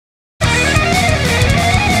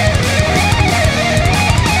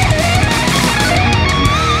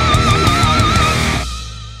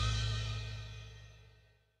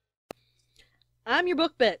I'm your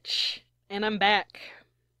book bitch, and I'm back.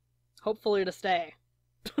 Hopefully to stay.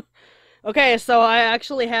 Okay, so I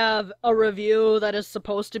actually have a review that is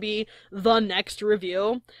supposed to be the next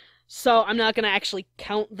review. So I'm not gonna actually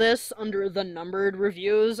count this under the numbered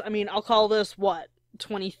reviews. I mean, I'll call this, what,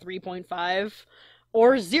 23.5?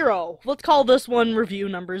 Or 0. Let's call this one review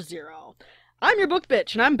number 0. I'm your book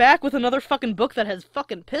bitch, and I'm back with another fucking book that has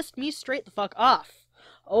fucking pissed me straight the fuck off.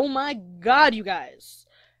 Oh my god, you guys.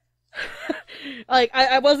 Like,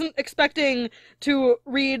 I wasn't expecting to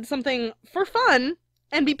read something for fun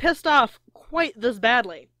and be pissed off quite this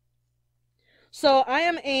badly. So, I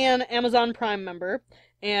am an Amazon Prime member,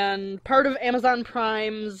 and part of Amazon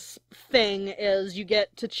Prime's thing is you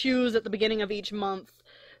get to choose at the beginning of each month,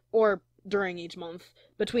 or during each month,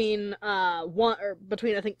 between I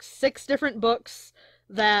think 6 different books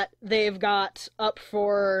that they've got up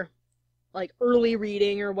for like early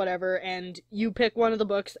reading or whatever, and you pick one of the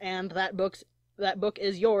books, and that book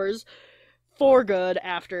is yours for good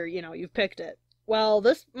after, you know, you've picked it. Well,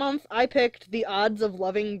 this month I picked The Odds of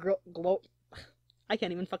Loving I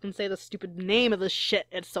can't even fucking say the stupid name of this shit.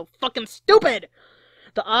 It's so fucking stupid!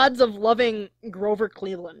 The Odds of Loving Grover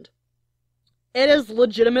Cleveland. It is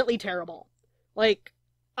legitimately terrible. Like,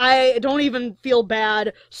 I don't even feel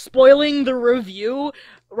bad spoiling the review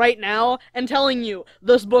right now and telling you,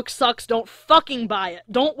 this book sucks, don't fucking buy it.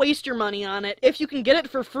 Don't waste your money on it. If you can get it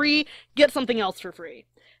for free, get something else for free.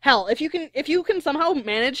 Hell, if you can somehow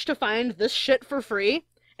manage to find this shit for free,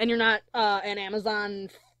 and you're not an Amazon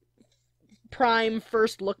Prime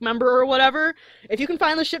First Look member or whatever, if you can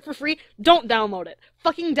find this shit for free, don't download it.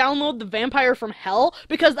 Fucking download The Vampire from Hell,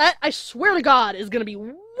 because that, I swear to God, is gonna be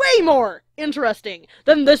way more interesting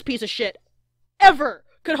than this piece of shit ever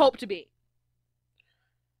could hope to be.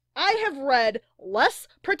 I have read less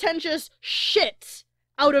pretentious shit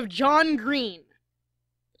out of John Green.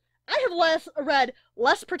 I have read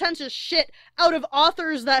less pretentious shit out of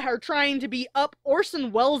authors that are trying to be up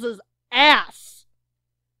Orson Welles' ass.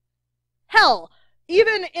 Hell,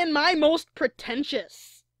 even in my most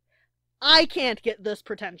pretentious, I can't get this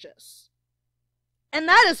pretentious. And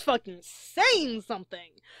that is fucking saying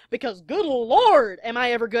something, because good lord, am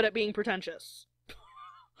I ever good at being pretentious.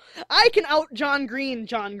 I can out John Green,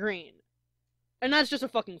 and that's just a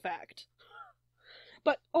fucking fact.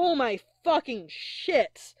 But, oh my fucking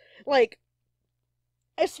shit, like,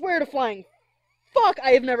 I swear to flying fuck,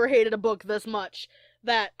 I have never hated a book this much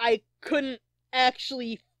that I couldn't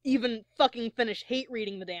actually even fucking finish hate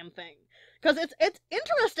reading the damn thing. Because it's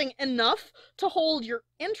interesting enough to hold your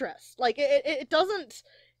interest. Like, it doesn't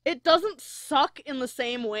suck in the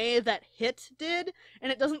same way that Hit did,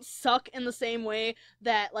 and it doesn't suck in the same way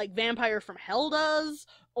that, like, Vampire from Hell does,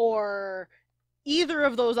 or either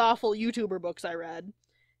of those awful YouTuber books I read.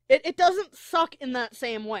 It doesn't suck in that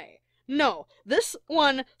same way. No, this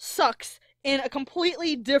one sucks in a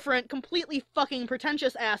completely different, completely fucking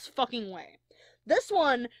pretentious-ass fucking way. This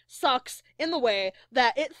one sucks in the way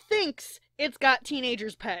that it thinks it's got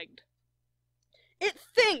teenagers pegged. It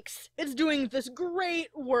thinks it's doing this great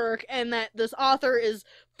work and that this author is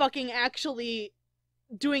fucking actually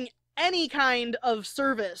doing any kind of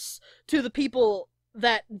service to the people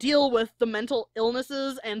that deal with the mental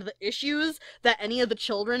illnesses and the issues that any of the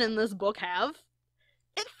children in this book have.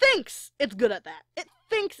 It thinks it's good at that. It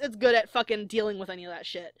thinks it's good at fucking dealing with any of that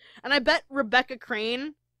shit. And I bet Rebecca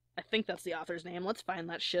Crane, I think that's the author's name. Let's find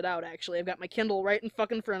that shit out, actually. I've got my Kindle right in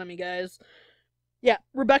fucking front of me, guys. Yeah,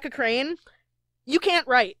 Rebecca Crane, you can't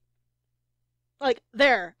write. Like,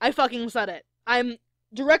 there, I fucking said it. I'm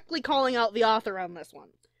directly calling out the author on this one.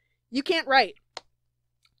 You can't write.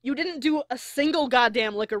 You didn't do a single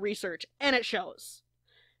goddamn lick of research, and it shows.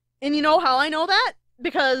 And you know how I know that?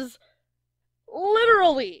 Because,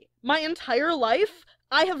 literally, my entire life,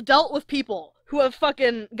 I have dealt with people who have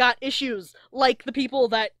fucking got issues like the people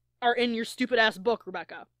that are in your stupid-ass book,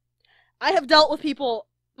 Rebecca. I have dealt with people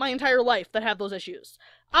my entire life that have those issues.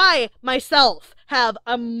 I, myself, have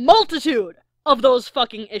a multitude of those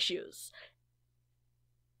fucking issues.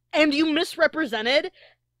 And you misrepresented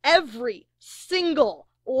every single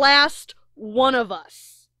last one of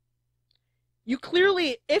us. You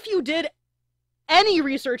clearly, if you did any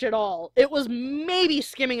research at all, it was maybe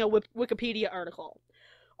skimming a Wikipedia article.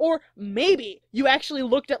 Or maybe you actually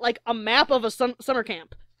looked at, like, a map of a summer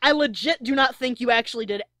camp. I legit do not think you actually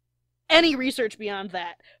did any research beyond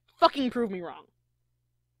that. Fucking prove me wrong.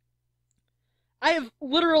 I have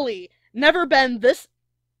literally never been this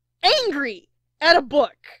angry at a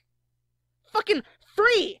book. Fucking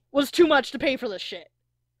free was too much to pay for this shit.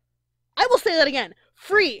 I will say that again.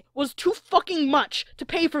 Free was too fucking much to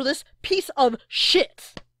pay for this piece of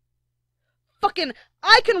shit. Fucking,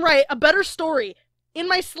 I can write a better story in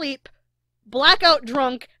my sleep, blackout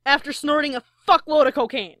drunk after snorting a fuckload of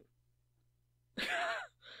cocaine.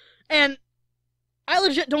 And I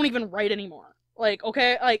legit don't even write anymore. Like,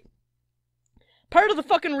 okay, like, part of the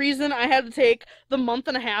fucking reason I had to take the month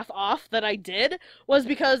and a half off that I did was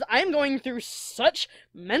because I'm going through such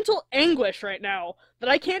mental anguish right now that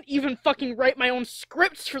I can't even fucking write my own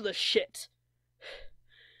scripts for this shit.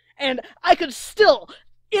 And I could still,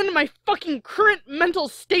 in my fucking current mental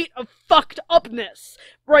state of fucked upness,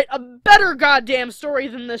 write a better goddamn story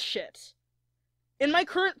than this shit. In my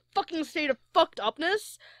current fucking state of fucked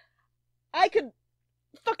upness, I could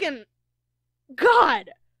fucking...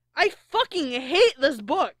 God! I fucking hate this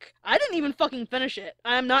book! I didn't even fucking finish it.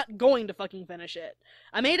 I'm not going to fucking finish it.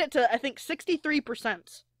 I made it to, I think,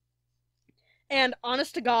 63%. And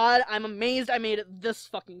honest to God, I'm amazed I made it this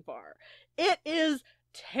fucking far. It is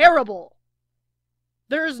terrible.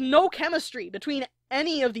 There is no chemistry between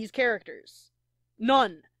any of these characters.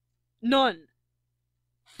 None. None.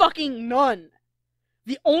 Fucking none.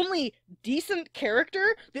 The only decent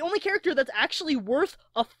character, the only character that's actually worth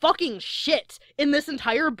a fucking shit in this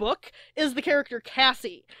entire book is the character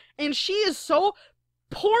Cassie. And she is so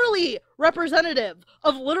poorly representative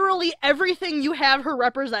of literally everything you have her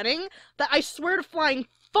representing that I swear to flying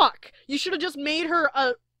fuck, you should have just made her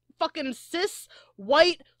a fucking cis,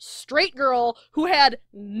 white, straight girl who had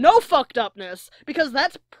no fucked upness, because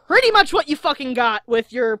that's pretty much what you fucking got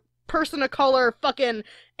with your person of color fucking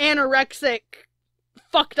anorexic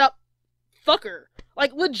fucked up fucker.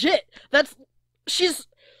 Like, legit. She's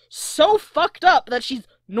so fucked up that she's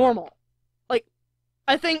normal. Like,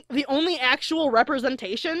 I think the only actual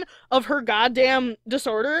representation of her goddamn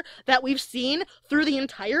disorder that we've seen through the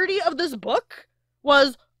entirety of this book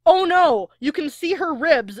was, oh no, you can see her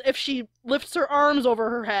ribs if she lifts her arms over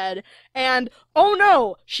her head, and oh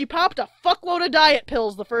no, she popped a fuckload of diet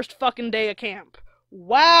pills the first fucking day of camp.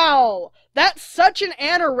 Wow, that's such an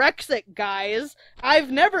anorexic, guys. I've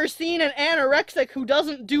never seen an anorexic who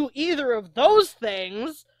doesn't do either of those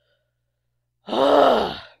things.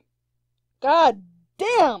 God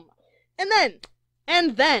damn.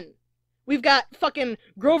 And then, we've got fucking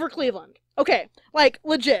Grover Cleveland. Okay, like,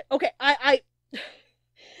 legit. Okay,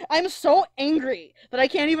 I'm so angry that I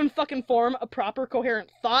can't even fucking form a proper coherent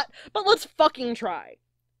thought, but let's fucking try.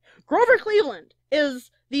 Grover Cleveland is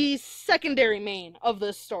the secondary main of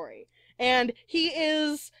this story, and he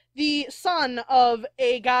is the son of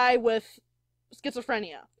a guy with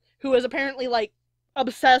schizophrenia, who is apparently, like,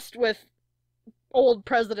 obsessed with old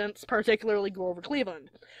presidents, particularly Grover Cleveland.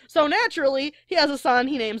 So naturally, he has a son,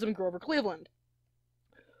 he names him Grover Cleveland.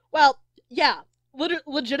 Well, yeah,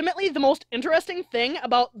 legitimately the most interesting thing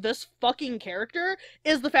about this fucking character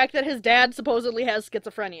is the fact that his dad supposedly has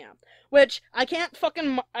schizophrenia, which I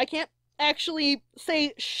can't actually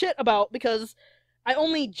say shit about because I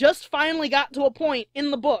only just finally got to a point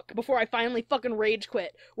in the book before I finally fucking rage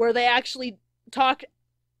quit where they actually talk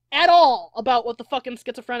at all about what the fucking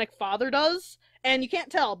schizophrenic father does. And you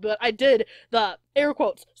can't tell, but I did the air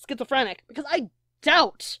quotes schizophrenic because I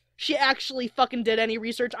doubt she actually fucking did any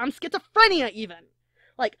research on schizophrenia even.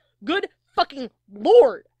 Like, good fucking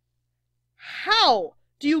lord. How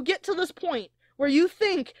do you get to this point where you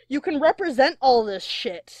think you can represent all this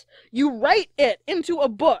shit? You write it into a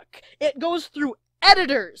book. It goes through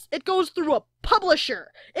editors. It goes through a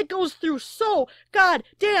publisher. It goes through so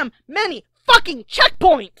goddamn many fucking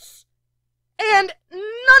checkpoints. And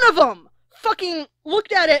none of them fucking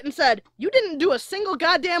looked at it and said, you didn't do a single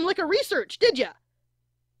goddamn lick of research, did ya?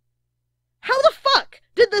 How the fuck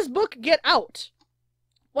did this book get out?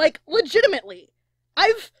 Like, legitimately.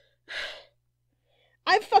 I've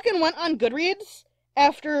fucking went on Goodreads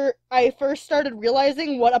after I first started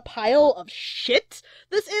realizing what a pile of shit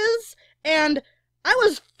this is, and I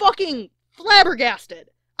was fucking flabbergasted.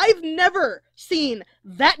 I've never seen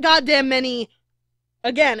that goddamn many,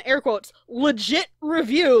 again, air quotes, legit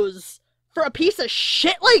reviews for a piece of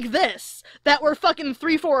shit like this that were fucking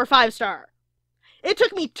 3, 4, or 5 star. It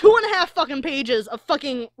took me 2.5 fucking pages of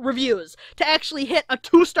fucking reviews to actually hit a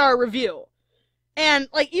 2-star review. And,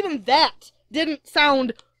 like, even that didn't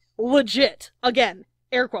sound legit. Again,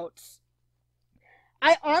 air quotes.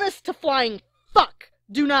 I honest to flying fuck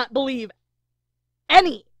do not believe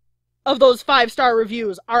any of those 5-star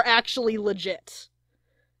reviews are actually legit.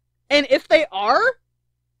 And if they are,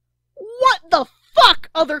 what the fuck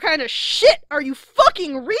other kind of shit are you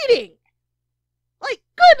fucking reading? Like,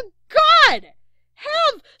 good God!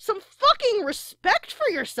 Have some fucking respect for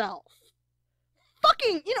yourself.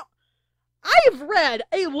 Fucking, I've read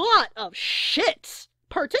a lot of shit,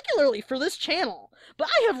 particularly for this channel, but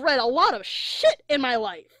I have read a lot of shit in my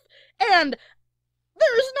life, and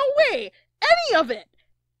there is no way any of it,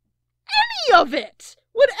 any of it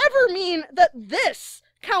would ever mean that this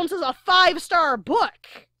counts as a 5-star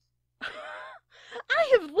book. I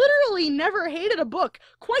have literally never hated a book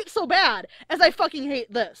quite so bad as I fucking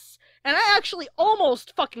hate this. And I actually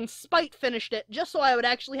almost fucking spite finished it just so I would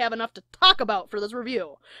actually have enough to talk about for this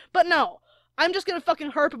review. But no, I'm just gonna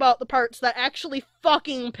fucking harp about the parts that actually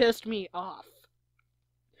fucking pissed me off.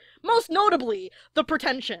 Most notably, the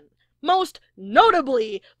pretension. Most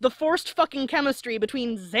notably, the forced fucking chemistry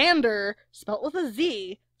between Xander, spelt with a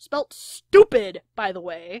Z, spelt stupid, by the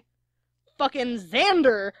way. Fucking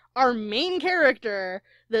Xander, our main character,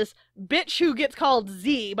 this bitch who gets called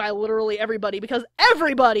Z by literally everybody because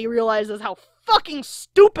everybody realizes how fucking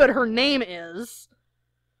stupid her name is.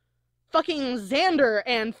 Fucking Xander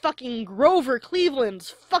and fucking Grover Cleveland's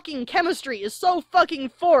fucking chemistry is so fucking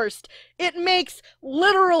forced, it makes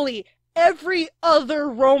literally every other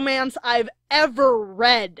romance I've ever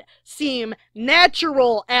read seem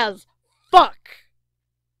natural as fuck.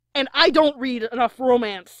 And I don't read enough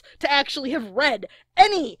romance to actually have read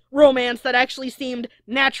any romance that actually seemed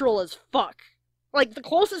natural as fuck. Like, the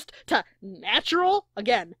closest to natural,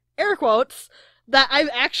 again, air quotes, that I've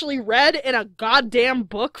actually read in a goddamn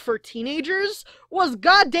book for teenagers was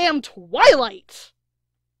goddamn Twilight.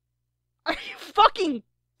 Are you fucking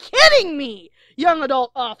kidding me, young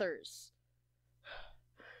adult authors?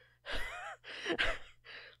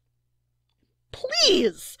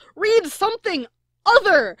 Please, read something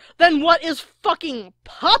other than what is fucking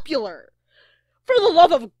popular. For the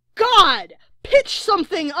love of God, pitch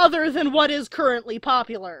something other than what is currently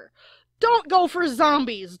popular. Don't go for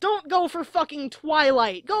zombies. Don't go for fucking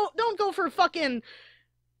Twilight. Don't go for fucking...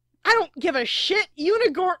 I don't give a shit.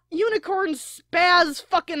 Unicorn spaz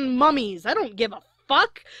fucking mummies. I don't give a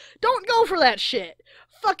fuck. Don't go for that shit.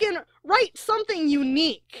 Fucking write something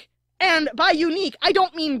unique. And by unique, I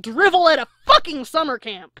don't mean drivel at a fucking summer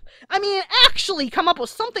camp. I mean actually come up with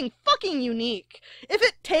something fucking unique. If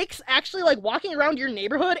it takes actually like walking around your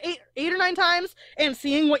neighborhood eight or 9 times and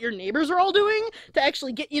seeing what your neighbors are all doing to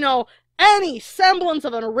actually get, you know, any semblance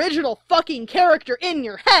of an original fucking character in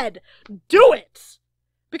your head, do it!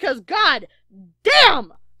 Because god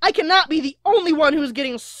damn, I cannot be the only one who is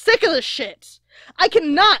getting sick of this shit. I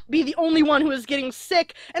cannot be the only one who is getting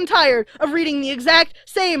sick and tired of reading the exact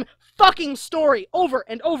same fucking story over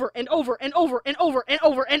and over and over and over and over and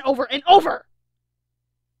over and over and over.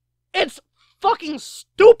 It's fucking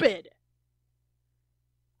stupid.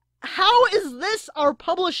 How is this our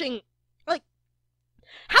publishing, like,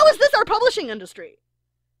 how is this our publishing industry?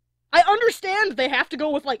 I understand they have to go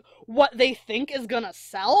with, like, what they think is gonna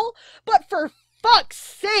sell, but for fuck's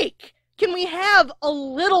sake, can we have a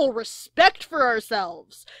little respect for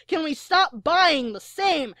ourselves? Can we stop buying the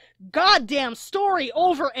same goddamn story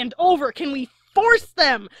over and over? Can we force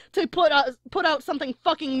them to put out something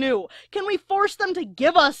fucking new? Can we force them to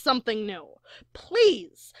give us something new?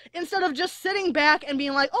 Please, instead of just sitting back and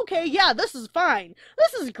being like, okay, yeah, this is fine.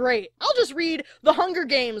 This is great. I'll just read The Hunger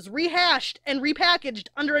Games rehashed and repackaged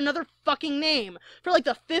under another fucking name for like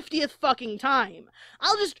the 50th fucking time.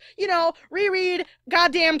 I'll just, you know, reread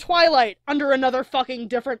goddamn Twilight under another fucking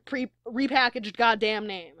different repackaged goddamn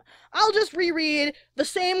name. I'll just reread the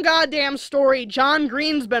same goddamn story John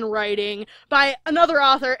Green's been writing by another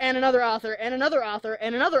author and another author and another author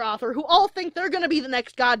and another author who all think they're gonna be the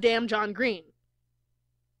next goddamn John Green.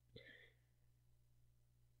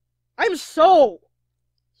 I'm so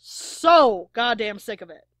goddamn sick of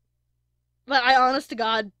it that I, honest to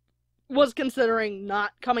God, was considering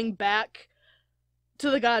not coming back to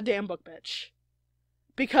the goddamn book bitch.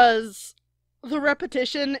 Because the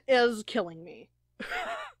repetition is killing me.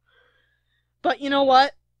 But you know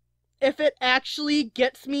what? If it actually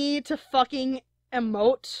gets me to fucking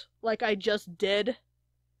emote like I just did,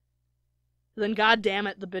 then goddamn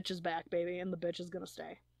it, the bitch is back, baby, and the bitch is gonna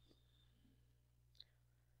stay.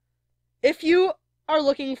 If you are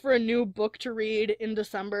looking for a new book to read in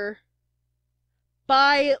December,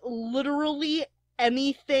 buy literally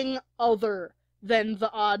anything other than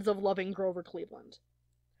The Odds of Loving Grover Cleveland.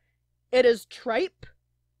 It is tripe.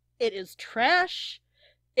 It is trash.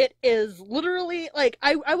 It is literally, like,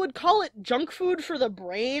 I would call it junk food for the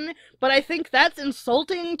brain, but I think that's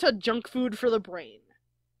insulting to junk food for the brain.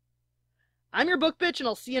 I'm your book bitch, and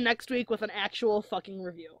I'll see you next week with an actual fucking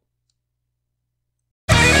review.